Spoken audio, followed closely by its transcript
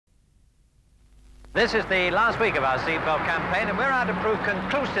This is the last week of our seatbelt campaign, and we're out to prove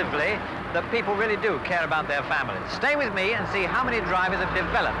conclusively that people really do care about their families. Stay with me and see how many drivers have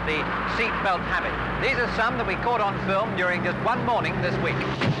developed the seatbelt habit. These are some that we caught on film during just one morning this week.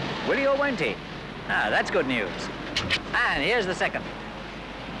 Will he or won't he? Ah, that's good news. And here's the second.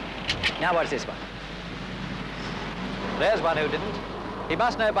 Now watch this one. There's one who didn't. He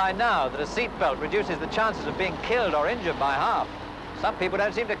must know by now that a seatbelt reduces the chances of being killed or injured by half. Some people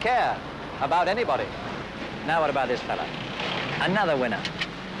don't seem to care about anybody. Now what about this fella? Another winner.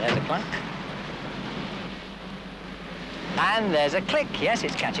 There's a clunk. And there's a click. Yes,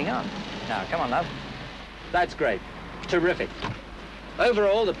 it's catching on. Now, come on, love. That's great. Terrific.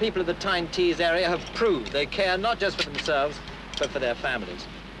 Overall, the people of the Tyne Tees area have proved they care not just for themselves, but for their families.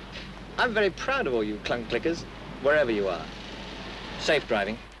 I'm very proud of all you clunk clickers, wherever you are. Safe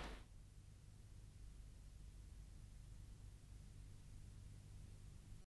driving.